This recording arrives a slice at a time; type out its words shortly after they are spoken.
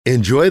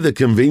Enjoy the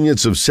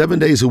convenience of 7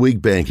 days a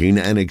week banking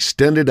and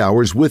extended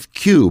hours with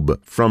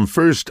Cube from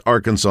First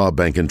Arkansas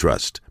Bank and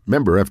Trust.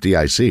 Member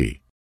FDIC.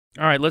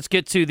 All right, let's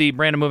get to the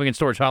Brandon Moving and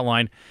Storage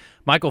Hotline.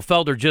 Michael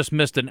Felder just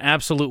missed an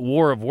absolute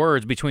war of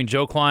words between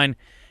Joe Klein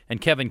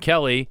and Kevin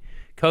Kelly.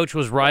 Coach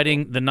was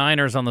riding the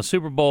Niners on the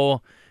Super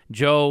Bowl.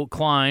 Joe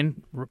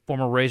Klein,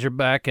 former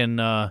Razorback and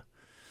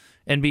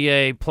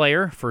NBA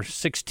player for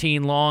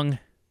 16 long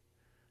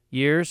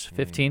years,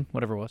 15,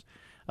 whatever it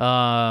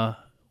was,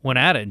 went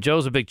at it.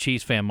 Joe's a big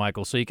Chiefs fan,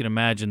 Michael, so you can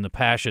imagine the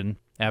passion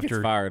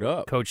after fired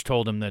up. Coach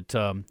told him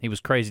that he was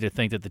crazy to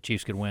think that the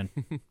Chiefs could win.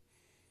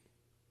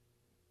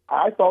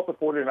 I thought the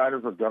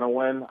 49ers were going to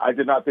win. I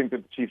did not think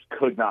that the Chiefs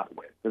could not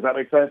win. Does that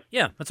make sense?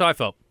 Yeah, that's how I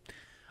felt.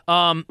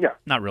 Yeah.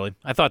 Not really.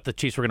 I thought the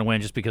Chiefs were going to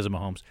win just because of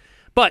Mahomes.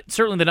 But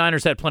certainly the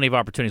Niners had plenty of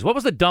opportunities. What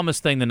was the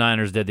dumbest thing the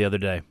Niners did the other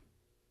day?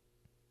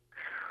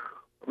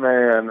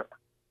 Man,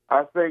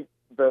 I think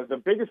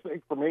the biggest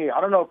thing for me, I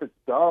don't know if it's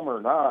dumb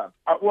or not.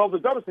 Well, the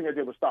dumbest thing I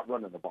did was stop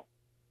running the ball.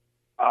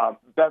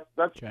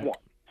 That's Check. one.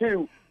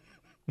 Two,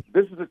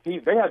 this is a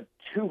team. They had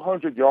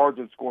 200 yards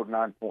and scored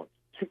 9 points.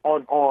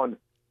 On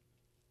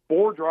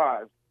 4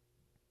 drives,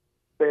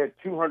 they had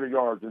 200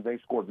 yards and they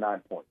scored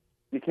 9 points.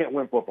 You can't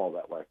win football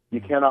that way.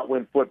 You cannot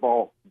win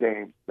football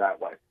games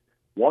that way.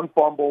 1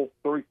 fumble,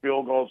 3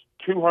 field goals,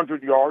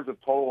 200 yards of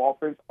total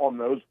offense on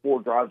those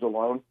 4 drives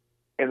alone,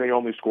 and they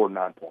only scored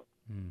 9 points.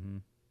 Mm-hmm.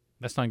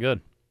 That's not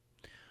good.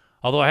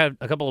 Although I had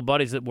a couple of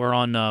buddies that were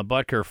on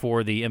Butker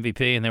for the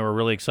MVP, and they were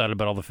really excited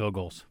about all the field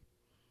goals.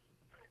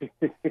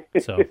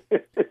 So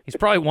he's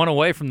probably one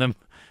away from them.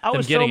 I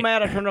was so getting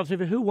mad I turned off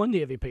TV. Who won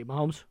the MVP,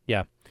 Mahomes?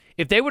 Yeah.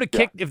 If they would have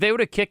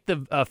kicked,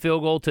 the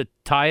field goal to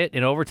tie it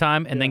in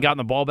overtime and then gotten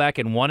the ball back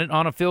and won it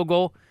on a field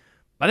goal,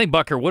 I think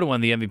Butker would have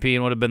won the MVP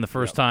and would have been the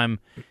first time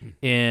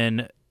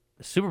in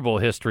Super Bowl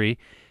history.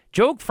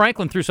 Joe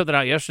Franklin threw something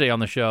out yesterday on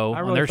the show. I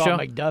on really their thought show.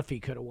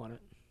 McDuffie could have won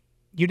it.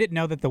 You didn't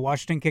know that the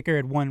Washington kicker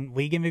had won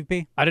league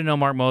MVP? I didn't know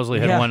Mark Mosley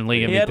had won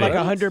league MVP. He had like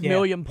 100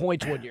 million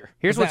points one year.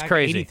 Here's Was what's that like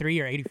crazy. 83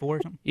 or 84 or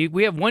something?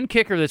 We have one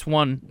kicker that's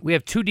won. We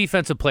have 2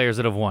 defensive players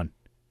that have won.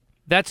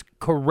 That's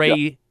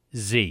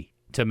crazy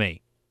to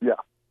me. Yeah.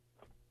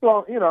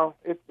 Well,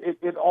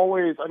 it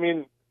always, I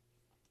mean,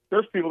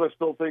 there's people that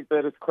still think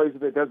that it's crazy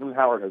that Desmond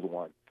Howard has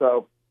won.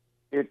 So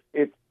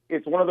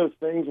it's one of those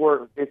things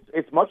where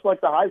it's much like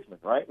the Heisman,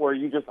 right? Where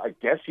I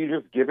guess you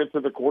just give it to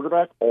the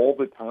quarterback all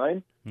the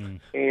time.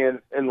 And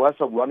unless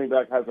a running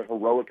back has a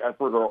heroic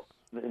effort, or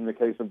in the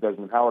case of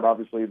Desmond Howard,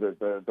 obviously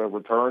the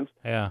returns.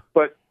 Yeah.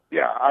 But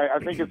yeah, I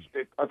think it's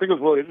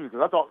really interesting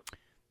because I thought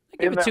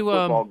in that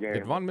football game,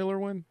 Did Von Miller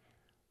win?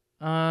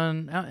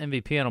 Not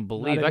MVP, I don't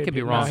believe. Not I could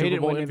be MVP. wrong. No, he didn't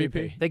Super Bowl win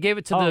MVP. They gave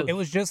it to It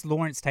was just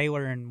Lawrence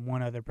Taylor and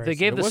one other person. They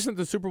gave It wasn't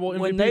the Super Bowl MVP.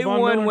 When they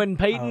Von won, Miller? when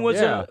Peyton was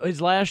his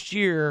last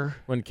year.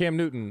 When Cam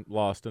Newton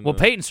lost. Well,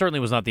 Peyton certainly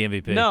was not the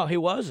MVP. No, he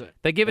wasn't.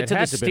 They gave it It to the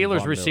had to been Steelers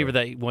Von receiver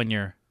Miller. that 1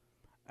 year.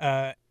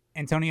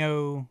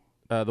 Antonio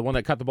the one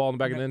that caught the ball in the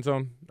back of the end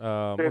zone.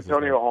 What's his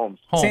Antonio name? Holmes.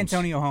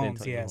 Santonio Holmes.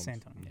 Santonio Yeah, Holmes.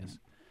 Santonio. Yes.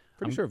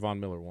 Pretty sure Von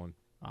Miller won.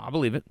 I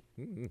believe it.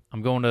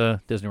 I'm going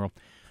to Disney World.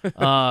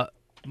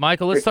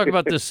 Michael, let's talk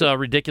about this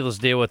ridiculous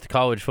deal with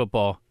college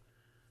football.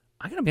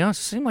 I got to be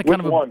honest, it seemed like Which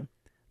kind of one?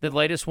 the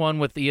latest one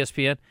with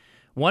ESPN.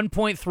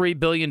 $1.3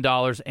 billion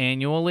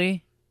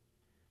annually,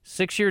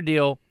 6-year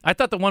deal. I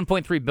thought the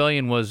 $1.3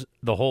 billion was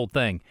the whole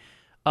thing.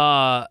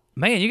 Man,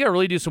 you got to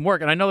really do some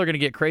work, and I know they're going to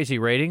get crazy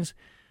ratings,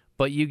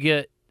 but you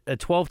get a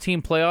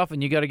 12-team playoff,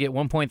 and you got to get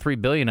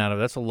 $1.3 billion out of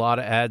it. That's a lot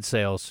of ad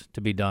sales to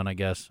be done, I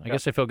guess. I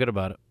guess I feel good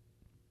about it.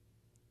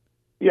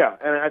 Yeah,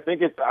 and I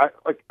think it's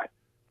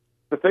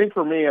the thing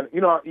for me, and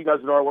you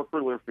guys know I work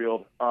for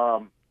Learfield.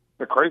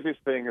 The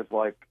craziest thing is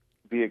like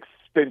the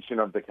extension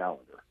of the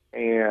calendar,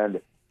 and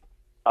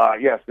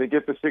yes, they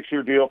get the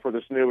 6-year deal for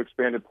this new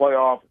expanded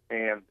playoff,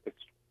 and it's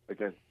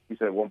again, you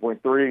said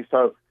 1.3.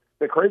 So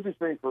the craziest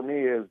thing for me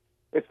is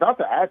it's not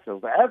the ad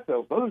sales. The ad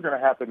sales, those are going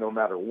to happen no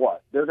matter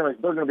what. They're going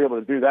to be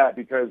able to do that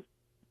because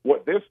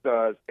what this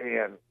does,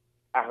 and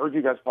I heard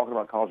you guys talking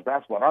about college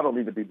basketball, and I don't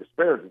mean to be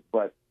disparaging,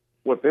 but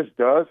what this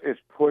does is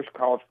push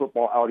college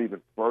football out even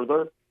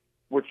further,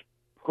 which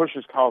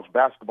pushes college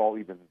basketball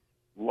even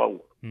lower.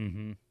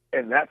 Mm-hmm.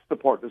 And that's the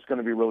part that's going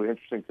to be really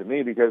interesting to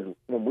me because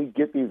when we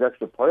get these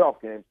extra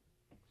playoff games,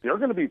 they're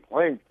going to be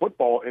playing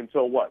football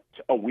until, what,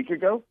 a week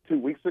ago, 2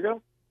 weeks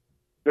ago?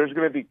 There's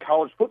going to be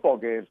college football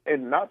games,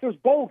 and not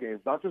just bowl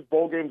games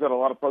that a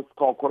lot of folks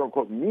call,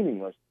 quote-unquote,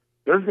 meaningless.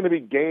 There's going to be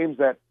games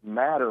that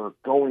matter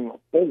going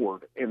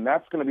forward, and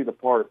that's going to be the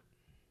part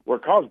where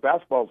college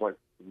basketball is like,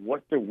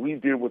 what do we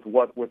do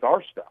with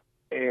our stuff?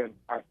 And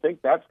I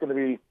think that's going to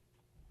be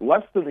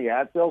less than the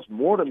ad sales.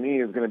 More to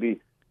me is going to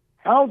be,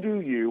 how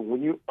do you,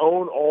 when you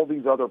own all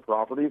these other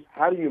properties,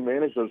 how do you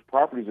manage those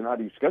properties and how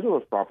do you schedule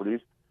those properties?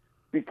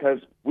 Because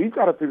we've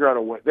got to figure out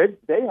a way.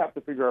 They have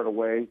to figure out a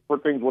way for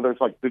things, whether it's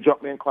like the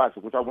Jumpman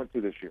Classic, which I went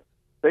to this year.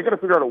 They got to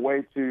figure out a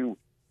way to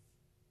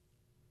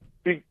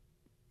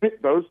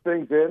fit those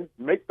things in,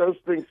 make those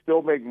things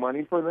still make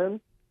money for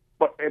them,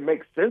 but it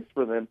makes sense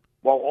for them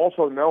while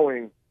also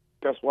knowing,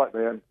 guess what,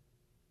 man?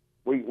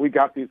 we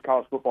got these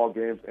college football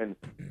games, and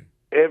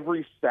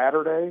every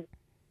Saturday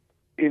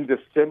in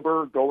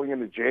December going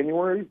into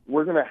January,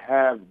 we're going to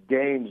have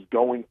games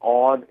going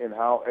on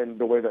and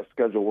the way that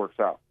schedule works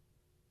out.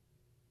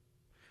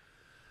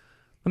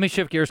 Let me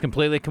shift gears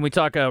completely. Can we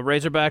talk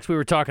Razorbacks? We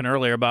were talking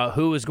earlier about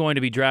who is going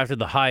to be drafted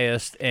the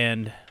highest,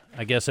 and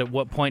I guess at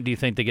what point do you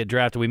think they get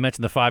drafted? We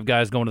mentioned the 5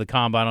 guys going to the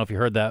combine. I don't know if you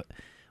heard that,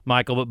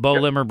 Michael, but Bo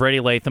Limmer, Brady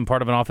Latham,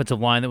 part of an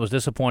offensive line that was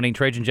disappointing.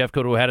 Trajan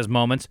Jeffcoat, who had his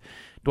moments.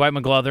 Dwight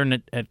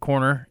McGlothern at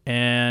corner,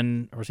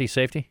 and was he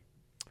safety?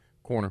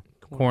 Corner.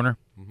 Corner.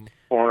 Mm-hmm.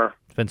 Corner.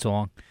 It's been so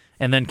long.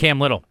 And then Cam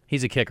Little.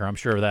 He's a kicker, I'm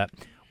sure of that.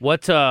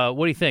 What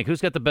do you think? Who's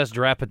got the best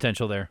draft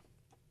potential there?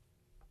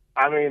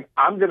 I mean,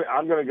 I'm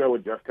gonna go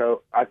with Jeffcoat.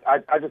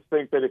 I just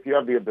think that if you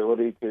have the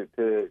ability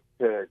to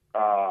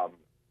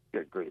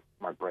get grief,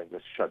 my brain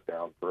just shut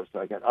down for a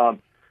second.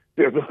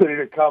 The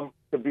ability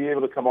to be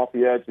able to come off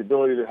the edge, the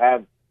ability to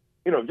have,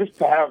 just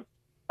to have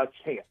a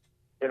chance.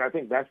 And I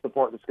think that's the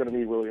part that's going to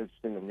be really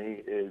interesting to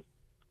me is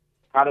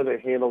how do they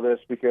handle this?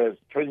 Because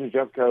Trajan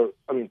Jeffcoat,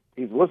 I mean,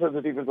 he's listed as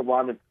a defensive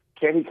lineman.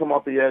 Can he come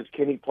off the edge?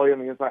 Can he play on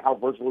the inside? How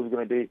versatile is he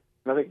going to be?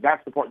 And I think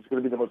that's the part that's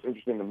going to be the most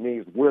interesting to me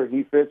is where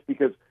he fits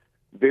because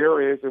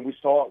there is, and we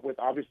saw it with,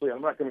 obviously,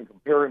 I'm not going to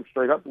compare him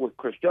straight up with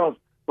Chris Jones,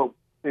 but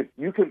if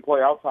you can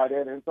play outside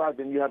and inside,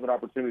 then you have an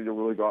opportunity to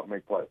really go out and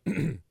make plays.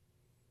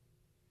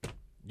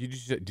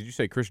 Did you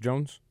say Chris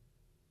Jones?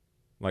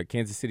 Like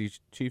Kansas City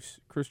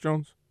Chiefs Chris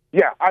Jones?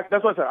 Yeah,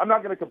 that's what I said. I'm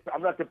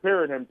not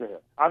comparing him to him.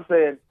 I'm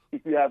saying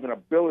if you have an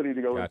ability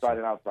to go inside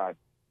and outside,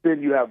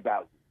 then you have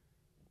value.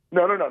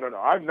 No.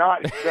 I'm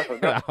not.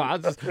 No.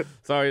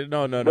 Sorry.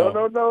 No. No. I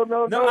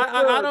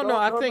don't know.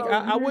 I think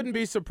I wouldn't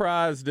be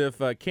surprised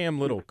if Cam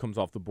Little comes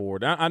off the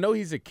board. I know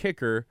he's a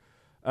kicker.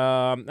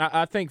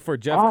 I think for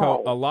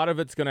Jeffcoat, a lot of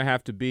it's going to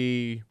have to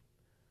be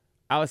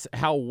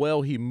how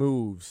well he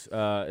moves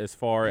as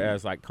far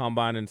as like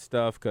combine and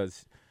stuff.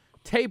 Because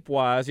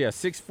tape-wise,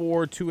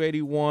 6'4",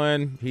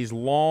 281. He's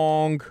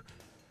long.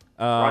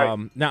 Right.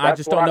 Now, I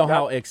just don't know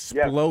how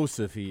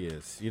explosive he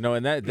is,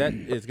 and that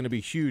is going to be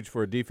huge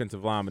for a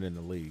defensive lineman in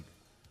the league.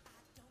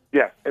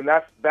 Yes, and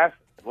that's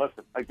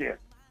listen, again,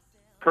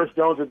 Chris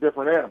Jones is a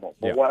different animal.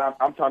 But what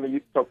I'm trying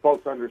to so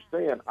folks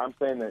understand, I'm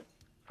saying that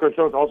Chris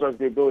Jones also has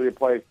the ability to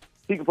play.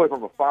 He can play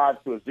from a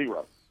 5 to a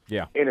 0.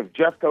 Yeah. And if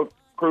Jeffcoat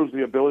proves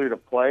the ability to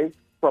play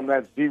from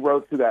that 0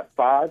 to that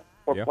 5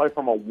 or play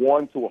from a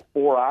 1 to a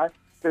 4-eye,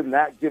 then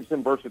that gives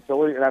him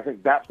versatility, and I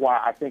think that's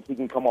why I think he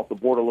can come off the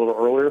board a little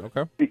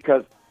earlier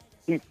because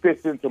he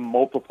fits into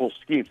multiple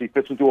schemes. He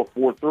fits into a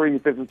 4-3, he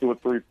fits into a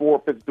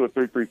 3-4, fits into a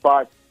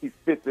 3-3-5. He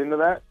fits into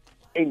that,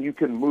 and you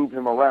can move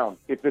him around.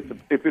 If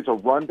it's a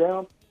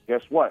rundown,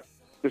 guess what?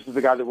 This is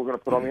the guy that we're going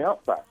to put on the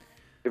outside.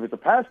 If it's a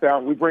pass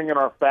down, we bring in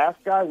our fast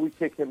guy, we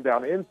kick him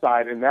down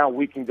inside, and now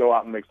we can go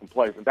out and make some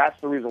plays. And that's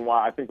the reason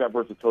why I think that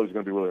versatility is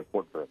going to be really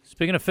important for us.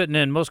 Speaking of fitting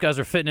in, most guys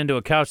are fitting into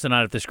a couch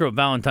tonight if they screw up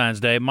Valentine's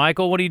Day.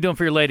 Michael, what are you doing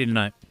for your lady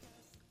tonight?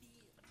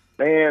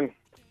 Man.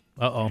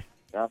 Uh-oh.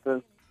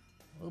 Nothing.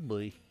 Oh,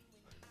 boy.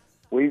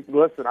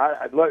 Listen,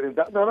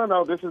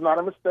 no. This is not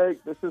a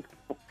mistake. This is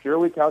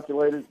purely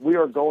calculated. We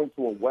are going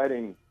to a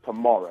wedding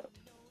tomorrow.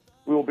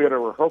 We will be at a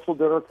rehearsal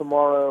dinner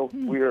tomorrow.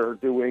 We are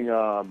doing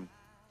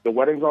the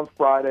wedding's on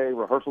Friday,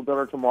 rehearsal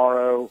dinner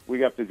tomorrow.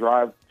 We have to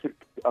drive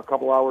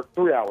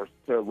 3 hours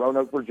to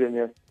Roanoke,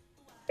 Virginia.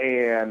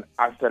 And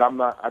I said,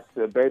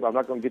 babe, I'm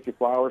not going to get you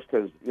flowers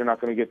because you're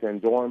not going to get to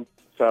enjoy them.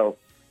 So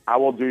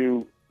we'll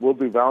do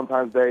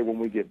Valentine's Day when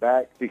we get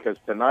back because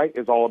tonight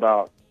is all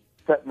about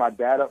setting my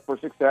dad up for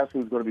success,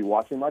 who's going to be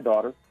watching my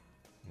daughter,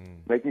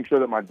 making sure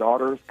that my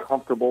daughter is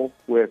comfortable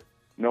with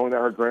knowing that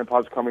her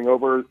grandpa's coming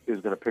over,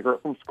 is going to pick her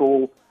up from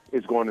school,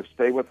 is going to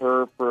stay with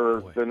her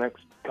for the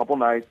next couple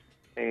nights,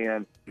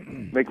 and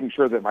making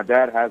sure that my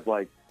dad has,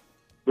 like,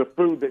 the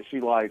food that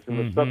she likes and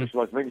the stuff that she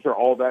likes, making sure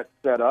all that's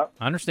set up.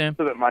 I understand.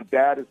 So that my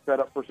dad is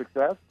set up for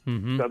success.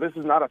 So this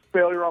is not a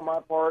failure on my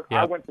part. Yep.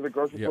 I went to the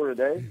grocery store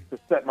today to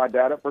set my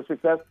dad up for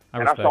success,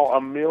 and I saw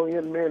a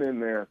million men in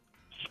there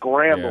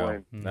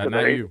scrambling. Yeah.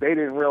 They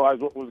didn't realize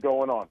what was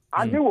going on.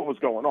 I knew what was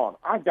going on.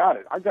 I got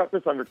it. I got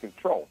this under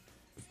control.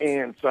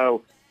 And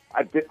so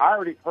I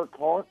already, her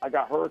card, I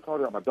got her a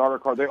card, I got my daughter a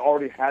card. They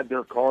already had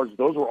their cards.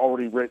 Those were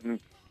already written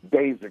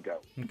days ago.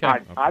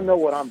 I know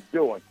what I'm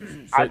doing.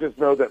 I just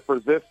know that for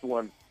this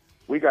one,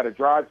 we got to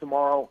drive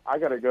tomorrow. I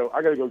got to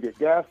go get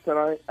gas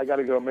tonight. I got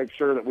to go make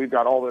sure that we've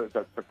got all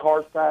the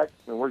cars packed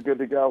and we're good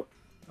to go.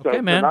 Okay,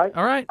 so man. Tonight,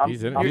 all right.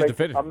 He's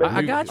definitive.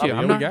 I got you.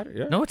 We got it.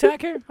 Yeah. No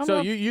attack here.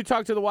 So you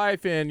talked to the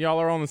wife and y'all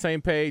are on the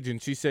same page,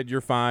 and she said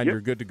you're fine.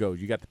 You're good to go.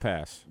 You got the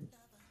pass.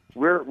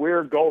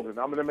 We're golden.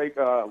 I'm going to make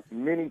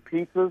mini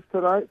pizzas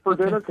tonight for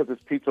dinner because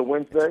it's Pizza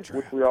Wednesday,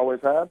 which we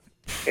always have.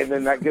 And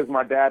then that gives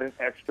my dad an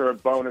extra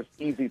bonus,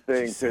 easy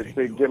thing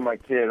to give my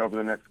kid over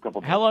the next couple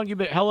of days. How long you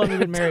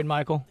been married,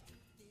 Michael?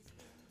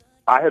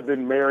 I have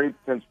been married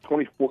since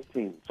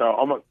 2014,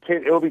 so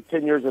it'll be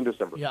 10 years in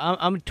December. Yeah,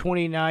 I'm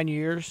 29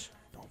 years.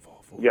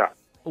 Yeah.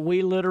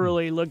 We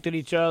literally looked at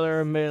each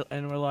other and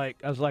we're like,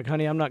 I was like,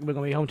 honey, I'm not going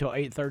to be home till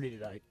 8:30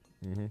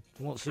 tonight.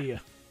 Won't see you.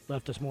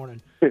 left this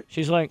morning.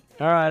 She's like,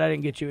 all right, I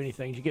didn't get you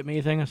anything. Did you get me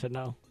anything? I said,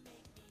 no.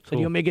 I said,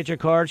 you want me to get your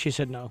card? She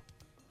said, no.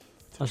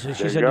 She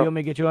said, do you want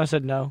me to get you? I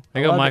said, no.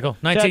 There you go, Michael.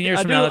 19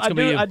 years from now, that's going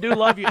to be you. I do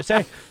love you.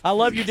 Say, I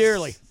love you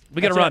dearly.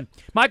 We got to run.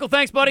 Michael,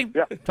 thanks, buddy.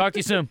 Yeah. Talk to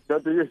you soon. Y'all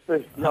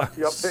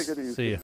take it easy. See you.